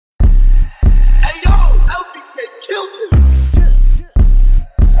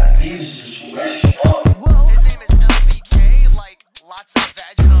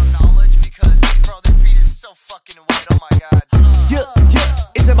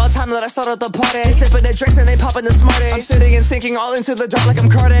about time that I started the party. They sipping the drinks and they popping the Smarties. I'm sitting and sinking all into the dark like I'm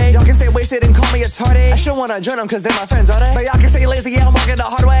Cardi. Y'all can stay wasted and call me a tardy. I sure wanna join them cause they're my friends, are they? But y'all can stay lazy, yeah, I'm walking the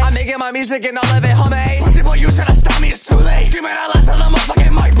hard way. I'm making my music and all of it homemade. Pussy boy, you tryna stop me, it's too late. Screaming out loud till the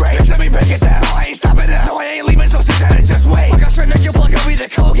motherfucking mic break. Bitch, let me break it down. No, I ain't stopping now. No, I ain't leaving, so sit down and just wait. Fuck, I sure make you plug, I'll be the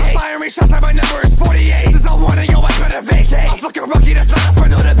Colgate. Firing shots, like my number is 48. This is a warning, yo, I better vacate. I'm fucking rookie, that's not up for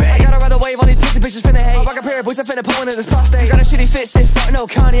no debate. I gotta ride the wave, all these pussy bitches finna hate. I rock a pair of boots, I finna pull into this prostate. Got a shitty fit, shit, fuck no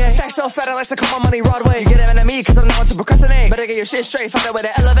Kanye. Stack so fat, I like to call my money Broadway. You get it at me, cause I'm known to procrastinate. Better get your shit straight, find a way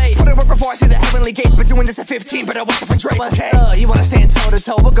to elevate. Put it work before I see the heavenly gates. Been doing this at 15, but I watch it for Drake. Okay, you wanna stand toe to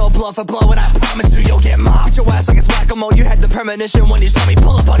toe, we'll go blow for blow, and I promise you, you'll get mobbed. Get your ass like it's whack-a-mole, you had the premonition when you saw me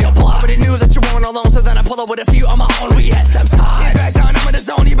pull up on your block. But I knew that you weren't alone, so then I pull up with a few on my own. We had some time. Yeah, back down, I'm in the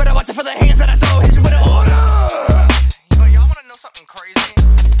zone, you better watch it for the hands that I throw. Hit you with an order. Yo, y'all wanna know something crazy?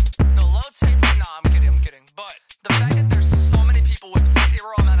 The low tape, nah, I'm kidding. But the fact that there's so many people with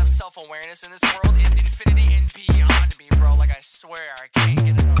zero amount of self-awareness in this world is infinity and beyond me, bro. Like, I swear, I can't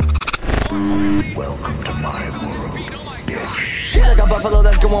get enough. Welcome to my world. Like a buffalo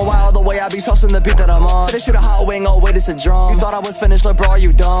that's going wild, the way I be saucing the beat that I'm on. Finish shoot a hot wing, oh wait, it's a drum. You thought I was finished, look bro, are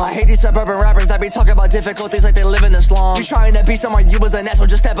you dumb? I hate these suburban rappers that be talking about difficulties like they live in the slums. You trying to be someone you was an asshole,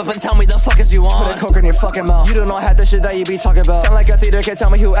 just step up and tell me the fuck is you on. Put a coke in your fucking mouth. You don't know half the shit that you be talking about. Sound like a theater kid, tell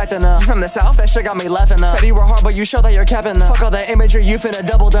me who acting up. You from the south? That shit got me laughing up. Said you were hard, but you show that you're capping up. Fuck all that imagery, you finna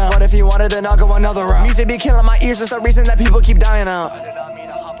double down. But if you want it, then I'll go another route. Music be killing my ears, it's the reason that people keep dying out. I did not mean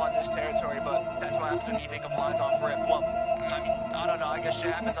to hop on this territory, but that's what happens when you think of lines off rip. Well, I mean, I don't know, I guess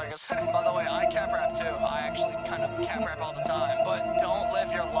shit happens, I guess. By the way, I cap rap too. I actually kind of cap rap all the time. But don't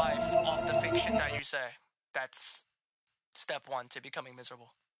live your life off the fake shit that you say. That's step one to becoming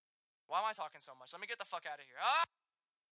miserable. Why am I talking so much? Let me get the fuck out of here. Ah!